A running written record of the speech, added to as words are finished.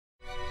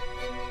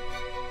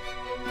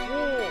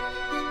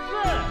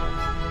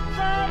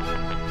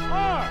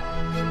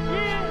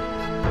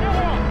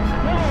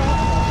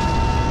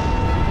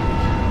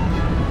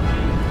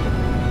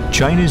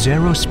China's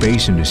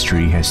aerospace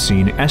industry has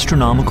seen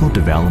astronomical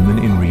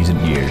development in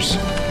recent years.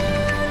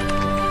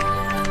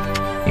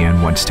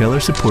 And one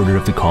stellar supporter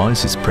of the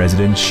cause is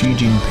President Xi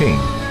Jinping,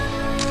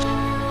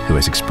 who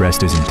has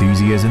expressed his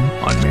enthusiasm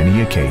on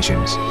many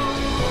occasions.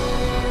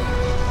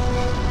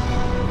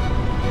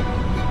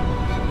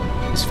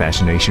 His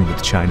fascination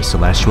with China's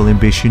celestial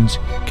ambitions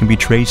can be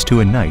traced to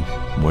a night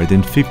more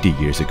than 50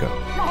 years ago.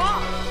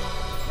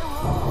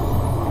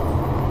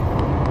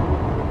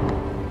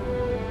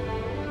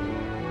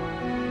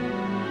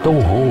 东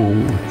红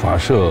发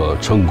射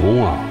成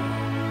功啊，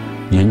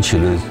引起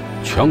了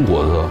全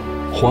国的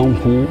欢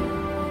呼。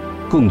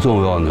更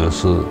重要的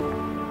是，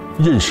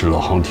认识了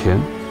航天，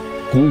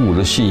鼓舞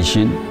了信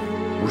心。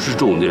50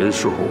周年的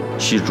时候，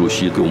习主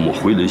席给我们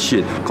回了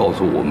信，告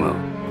诉我们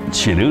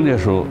，70年的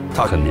时候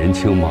他很年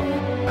轻嘛，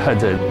还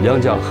在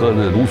梁家河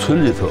的芦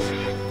村里头，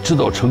知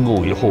道成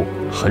功以后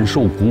很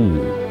受鼓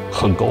舞，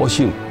很高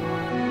兴。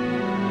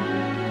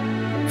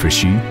For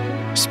Xi,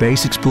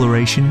 space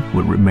exploration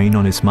would remain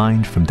on his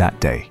mind from that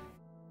day.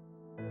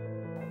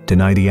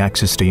 Denied the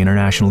access to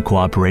international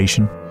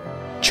cooperation,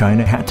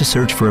 China had to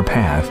search for a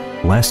path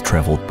less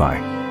traveled by.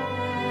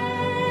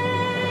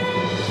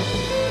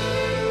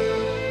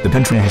 The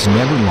country has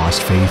never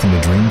lost faith in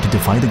the dream to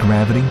defy the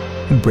gravity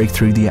and break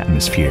through the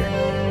atmosphere.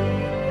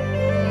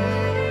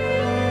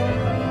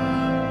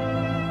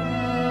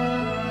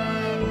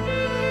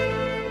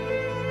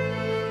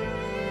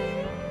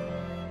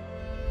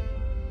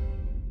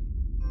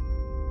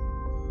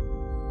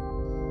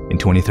 In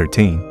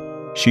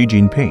 2013, Xi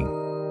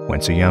Jinping,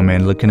 once a young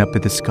man looking up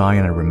at the sky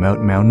in a remote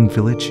mountain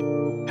village,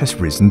 has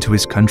risen to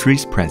his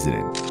country's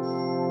president.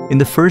 In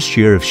the first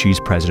year of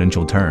Xi's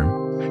presidential term,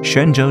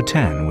 Shenzhou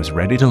 10 was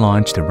ready to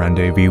launch the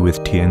rendezvous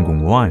with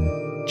Tiangong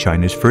 1,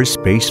 China's first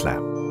space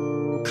lab.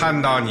 看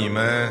到你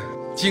们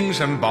精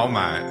神饱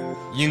满、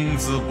英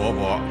姿勃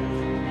勃，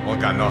我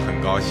感到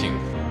很高兴。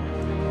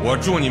我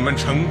祝你们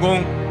成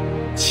功，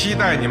期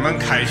待你们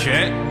凯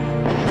旋。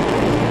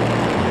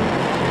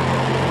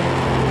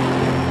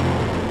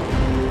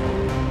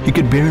 He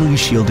could barely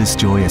shield his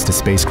joy as the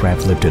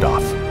spacecraft lifted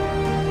off.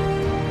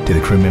 To the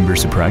crew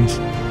member's surprise,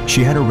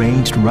 she had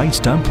arranged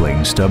rice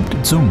dumplings dubbed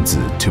zongzi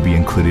to be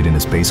included in the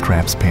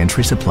spacecraft's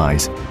pantry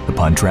supplies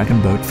upon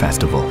Dragon Boat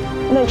Festival.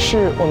 那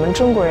是我们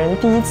中国人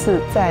第一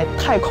次在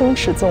太空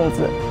吃粽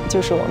子，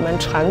就是我们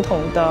传统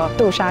的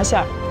豆沙馅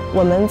儿。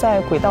我们在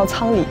轨道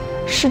舱里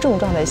失重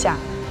状态下，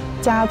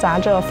夹杂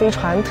着飞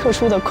船特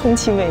殊的空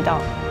气味道，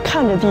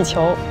看着地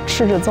球，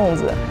吃着粽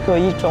子，有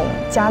一种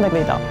家的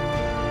味道。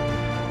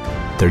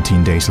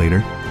 13 days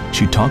later,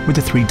 she talked with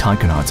the 3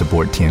 taikonauts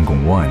aboard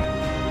Tiangong 1.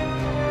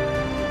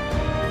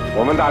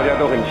 我们大家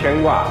都很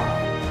牵挂，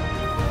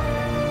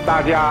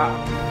大家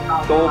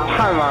都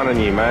盼望着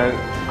你们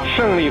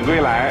胜利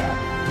归来。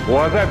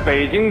我在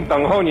北京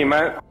等候你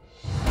们。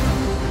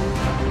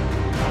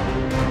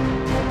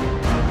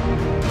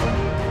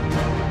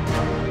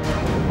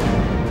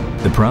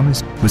 The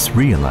promise was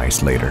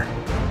realized later.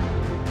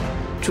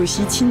 主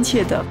席亲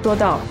切地说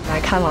道：“来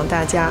看望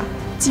大家，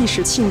既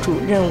是庆祝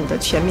任务的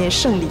全面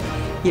胜利，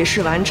也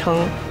是完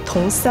成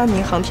同3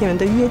名航天员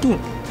的约定，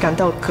感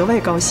到格外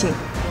高兴。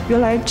原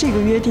来这个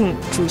约定，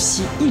主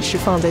席一直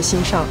放在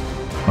心上。”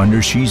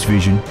 Under Xi's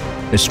vision,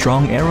 a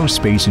strong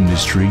aerospace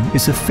industry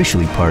is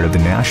officially part of the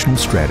national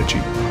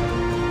strategy.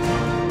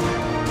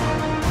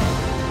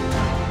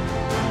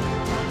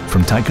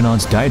 From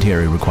taikonauts'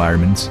 dietary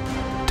requirements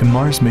to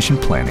Mars mission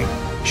planning,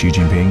 Xi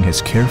Jinping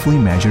has carefully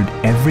measured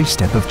every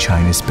step of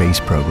China's space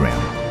program.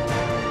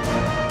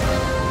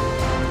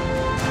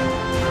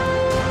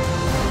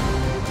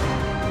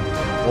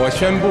 我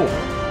宣布，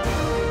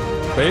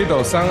北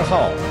斗3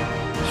号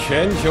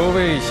全球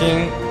卫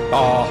星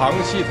导航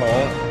系统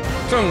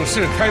正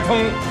式开通。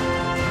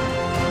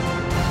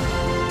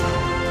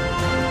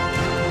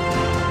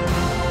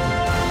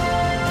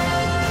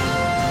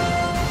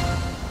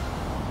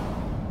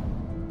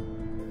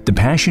 The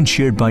passion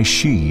shared by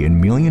Xi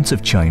and millions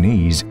of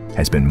Chinese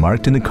has been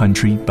marked in the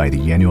country by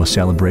the annual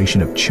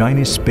celebration of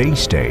China's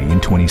Space Day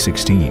in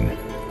 2016.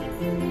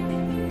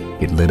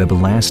 It lit up a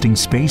lasting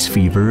space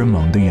fever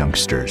among the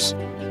youngsters.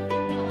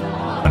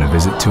 On a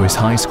visit to his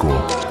high school,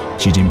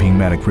 Xi Jinping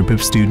met a group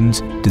of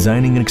students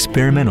designing an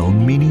experimental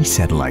mini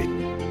satellite.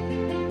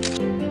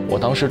 我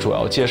当时主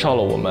要介绍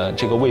了我们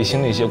这个卫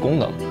星的一些功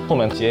能，后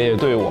面杰也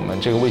对我们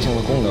这个卫星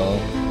的功能，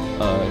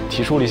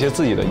提出了一些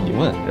自己的疑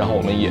问，然后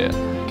我们也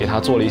给他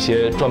做了一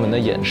些专门的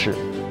演示。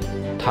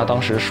他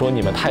当时说：“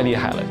你们太厉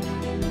害了，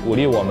鼓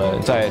励我们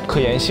在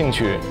科研兴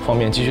趣方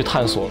面继续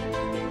探索。”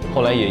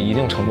后来也一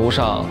定程度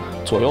上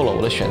左右了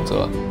我的选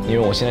择，因为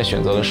我现在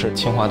选择的是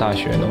清华大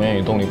学能源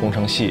与动力工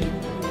程系。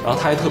然后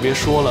他还特别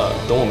说了，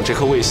等我们这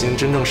颗卫星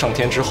真正上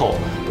天之后，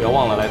不要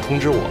忘了来通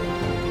知我。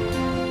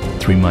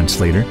3 months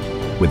later,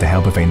 with the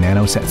help of a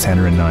nanosat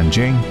center in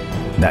Nanjing,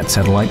 that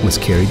satellite was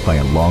carried by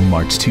a Long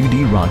March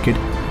 2D rocket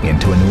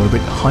into an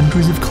orbit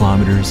hundreds of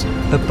kilometers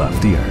above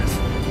the Earth.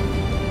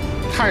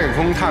 太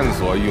空探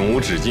索永无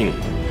止境，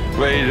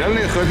为人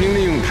类和平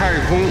利用太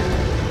空，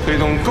推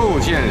动构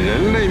建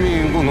人类命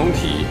运共同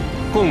体，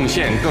贡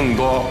献更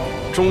多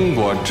中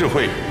国智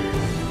慧、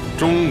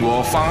中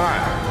国方案、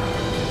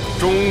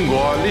中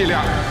国力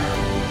量。